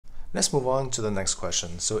Let's move on to the next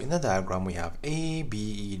question. So in the diagram we have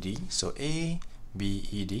ABED. So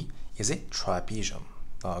ABED is a trapezium.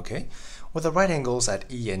 Okay, with the right angles at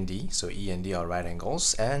E and D. So E and D are right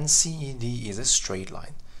angles, and CED is a straight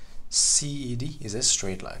line. CED is a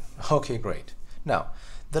straight line. Okay, great. Now,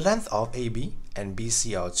 the length of AB and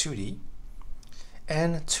BC are 2D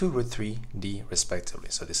and 2 root 3D respectively.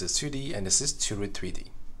 So this is 2D and this is 2 root 3D.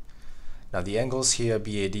 Now the angles here,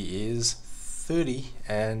 BAD is 30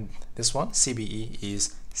 and this one, CBE,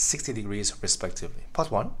 is 60 degrees respectively.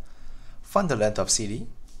 Part 1, find the length of CD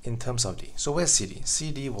in terms of D. So where's CD?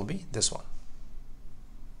 CD will be this one.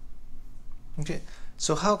 Okay,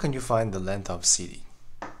 so how can you find the length of CD?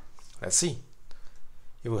 Let's see.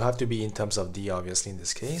 It will have to be in terms of D, obviously, in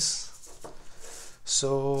this case.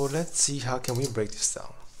 So let's see how can we break this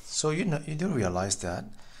down. So you do realize that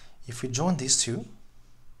if we join these two,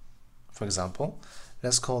 for example,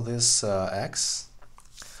 let's call this X,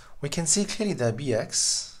 we can see clearly that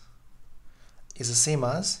BX is the same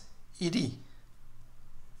as ED.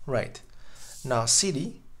 Right. Now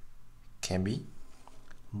CD can be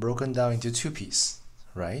broken down into two pieces,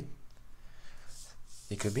 right?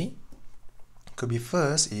 It could be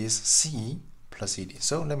first is CE plus ED.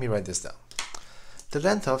 So let me write this down. The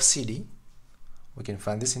length of CD, we can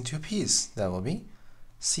find this in two pieces. That will be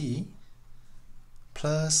CE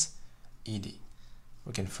plus ED.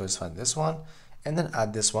 We can first find this one and then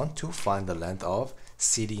add this one to find the length of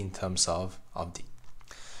CD in terms of D.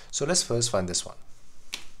 So let's first find this one.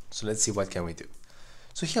 So let's see what can we do.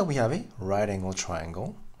 So here we have a right angle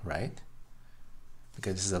triangle, right?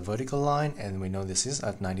 Because this is a vertical line and we know this is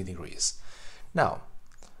at 90 degrees. Now,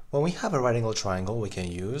 when we have a right angle triangle, we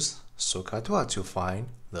can use SOHCAHTOA to find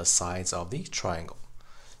the sides of the triangle.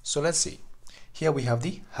 So let's see. Here we have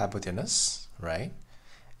the hypotenuse, right?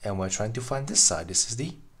 And we're trying to find this side. This is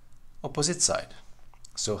the opposite side.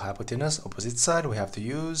 So hypotenuse, opposite side, we have to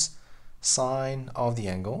use sine of the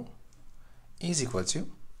angle is equal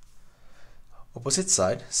to opposite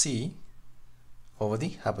side, C, over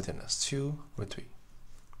the hypotenuse, 2 root 3.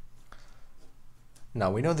 Now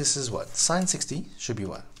we know this is what? Sine 60 should be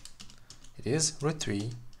what? It is root 3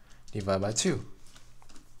 divided by 2.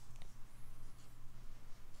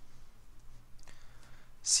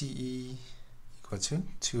 CE equal to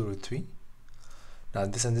 2 root 3. Now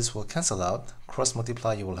this and this will cancel out. Cross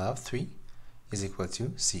multiply, you will have 3 is equal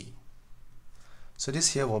to CE. So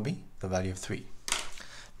this here will be the value of 3.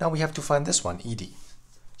 Now we have to find this one, ED.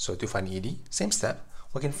 So to find ED, same step,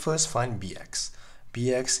 we can first find BX.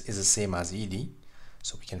 BX is the same as ED,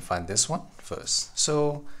 so we can find this one first.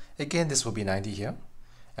 So again, this will be 90 here,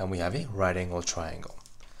 and we have a right angle triangle.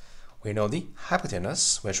 We know the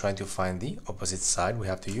hypotenuse, we're trying to find the opposite side, we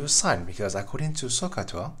have to use sine, because according to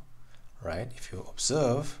SOHCAHTOA, right, if you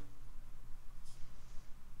observe,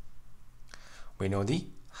 we know the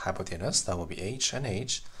hypotenuse, that will be H and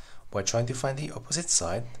H. We're trying to find the opposite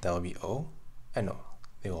side, that will be O and O.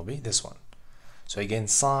 They will be this one. So again,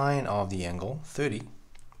 sine of the angle 30,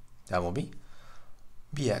 that will be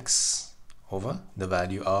BX over the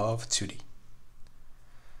value of 2D.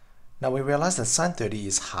 Now we realize that sine 30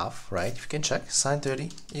 is half, right? If you can check, sine 30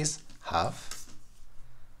 is half.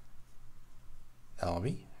 That will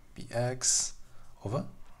be BX over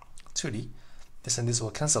 2D. This and this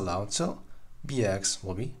will cancel out, so BX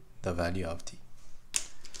will be the value of D.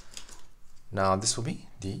 Now this will be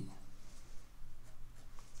D.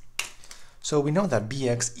 So we know that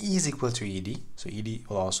BX is equal to ED, so ED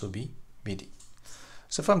will also be BD.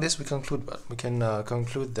 So from this we conclude what? We can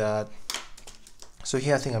conclude that, so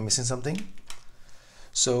here I think I'm missing something.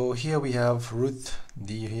 So here we have root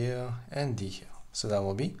D here and D here. So that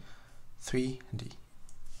will be 3D,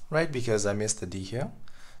 right? Because I missed the D here.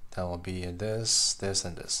 That will be this, this,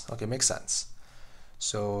 and this. Okay, makes sense.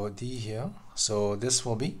 So D here, so this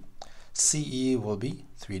will be CE will be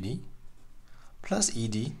 3D plus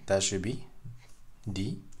ED, that should be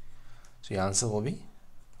D. So your answer will be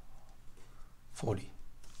 40.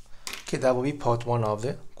 Okay, that will be part 1 of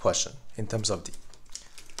the question in terms of D.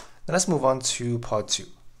 Now let's move on to part 2.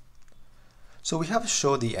 So we have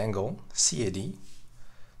showed the angle CAD,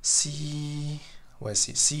 where's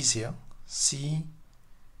C? C is here,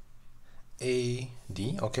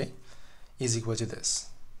 CAD, okay, is equal to this.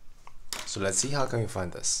 So let's see how can we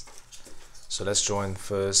find this. So let's join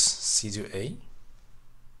first C to A.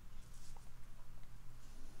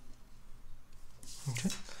 Okay,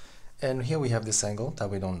 and here we have this angle that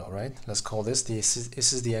we don't know, right? Let's call this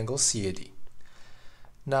is the angle CAD.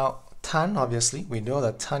 Now tan, obviously we know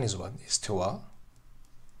that tan is what? Is TOA,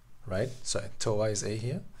 right? So TOA is A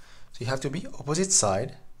here. So you have to be opposite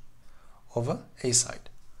side over A side.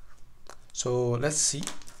 So let's see.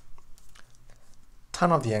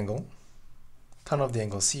 tan of the angle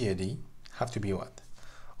CAD have to be what?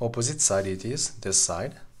 Opposite side, it is this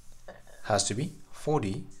side, has to be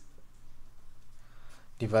 40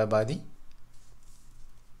 divided by the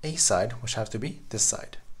A side, which have to be this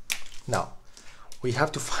side. Now we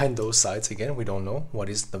have to find those sides again. We don't know what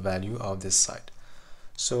is the value of this side.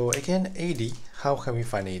 So again, AD, how can we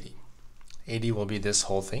find AD? AD will be this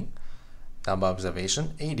whole thing. Now by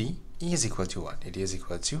observation, AD is equal to what? It is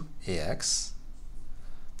equal to AX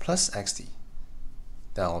plus XD.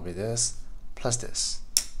 That will be this plus this.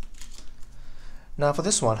 Now for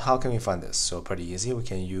this one, how can we find this? So pretty easy. We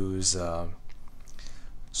can use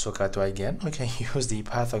SOHCAHTOA again. We can use the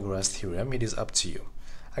Pythagoras theorem. It is up to you.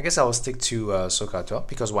 I guess I will stick to SOHCAHTOA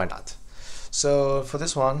because why not? So for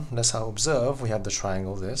this one, let's observe. We have the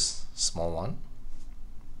triangle, this small one.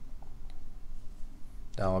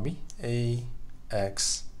 That will be AXB.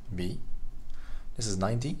 This is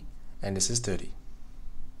 90 and this is 30.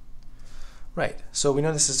 Right, so we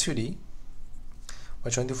know this is 2D.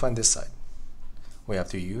 We're trying to find this side. We have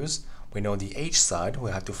to use, we know the H side,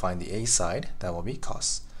 we have to find the A side. That will be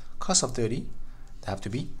cos. Cos of 30, that have to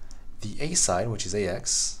be the A side, which is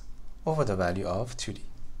AX, over the value of 2D.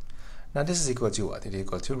 Now this is equal to what? It is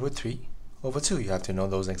equal to root 3 over 2. You have to know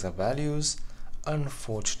those exact values.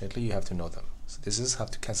 Unfortunately, you have to know them. So this is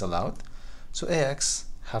have to cancel out. So AX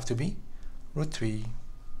have to be root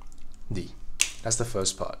 3D. That's the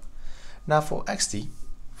first part. Now for XD,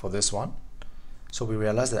 for this one, so we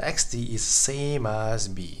realize that XD is same as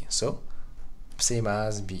B. So same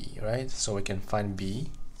as B, right? So we can find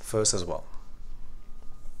B first as well.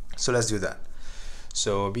 So let's do that.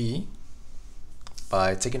 So B,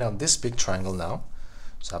 by taking out this big triangle now,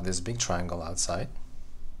 so I have this big triangle outside,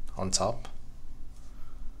 on top,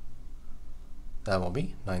 that will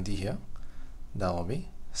be 90 here, that will be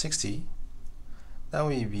 60, that will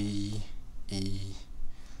be B, E,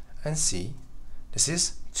 and C. This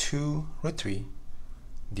is 2 root 3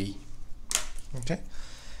 D. Okay,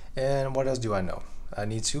 and what else do I know? I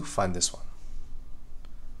need to find this one.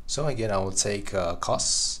 So again, I will take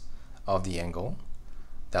cos of the angle.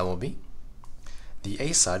 That will be, the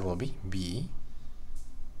A side will be B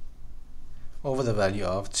over the value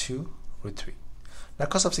of 2 root 3. Now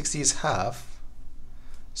cos of 60 is half,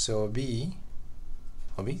 so B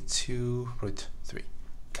will be 2 root 3.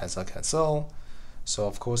 Cancel, cancel. So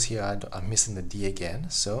of course here I'm missing the D again,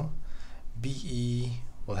 so BE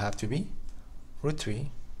will have to be root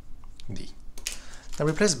 3 D. Now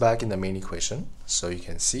replace back in the main equation, so you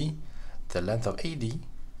can see the length of AD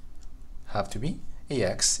have to be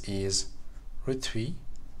AX is root 3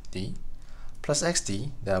 D plus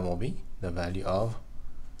XD, that will be the value of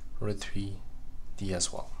root 3 D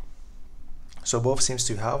as well. So both seems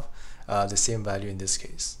to have the same value in this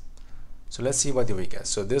case. So let's see what do we get.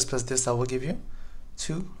 So this plus this, that will give you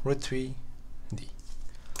 2 root 3 D.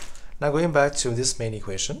 Now going back to this main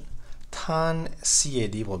equation, tan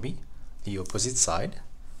CAD will be the opposite side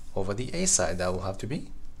over the A side. That will have to be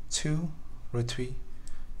 2 root 3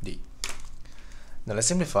 D. Now let's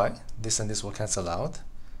simplify. This and this will cancel out.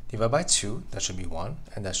 Divide by 2, that should be 1,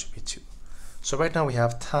 and that should be 2. So right now we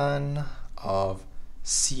have tan of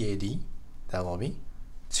CAD, that will be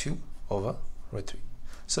 2 over root 3.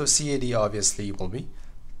 So CAD obviously will be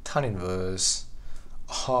tan inverse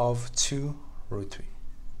of 2 root 3.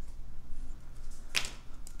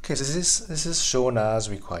 Okay, so this is shown as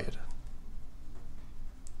required.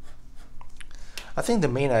 I think the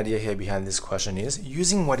main idea here behind this question is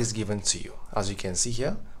using what is given to you. As you can see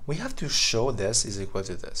here, we have to show this is equal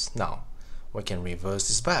to this. Now, we can reverse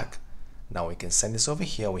this back. Now we can send this over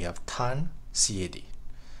here. We have tan CAD.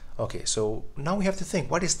 Okay, so now we have to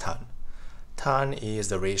think, what is tan? Tan is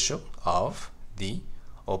the ratio of the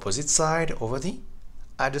opposite side over the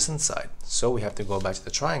adjacent side. So we have to go back to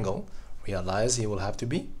the triangle, realize it will have to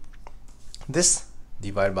be this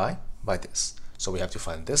divided by this. So we have to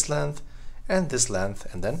find this length, and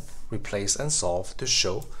then replace and solve to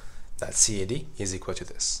show that CAD is equal to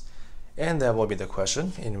this. And that will be the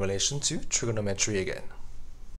question in relation to trigonometry again.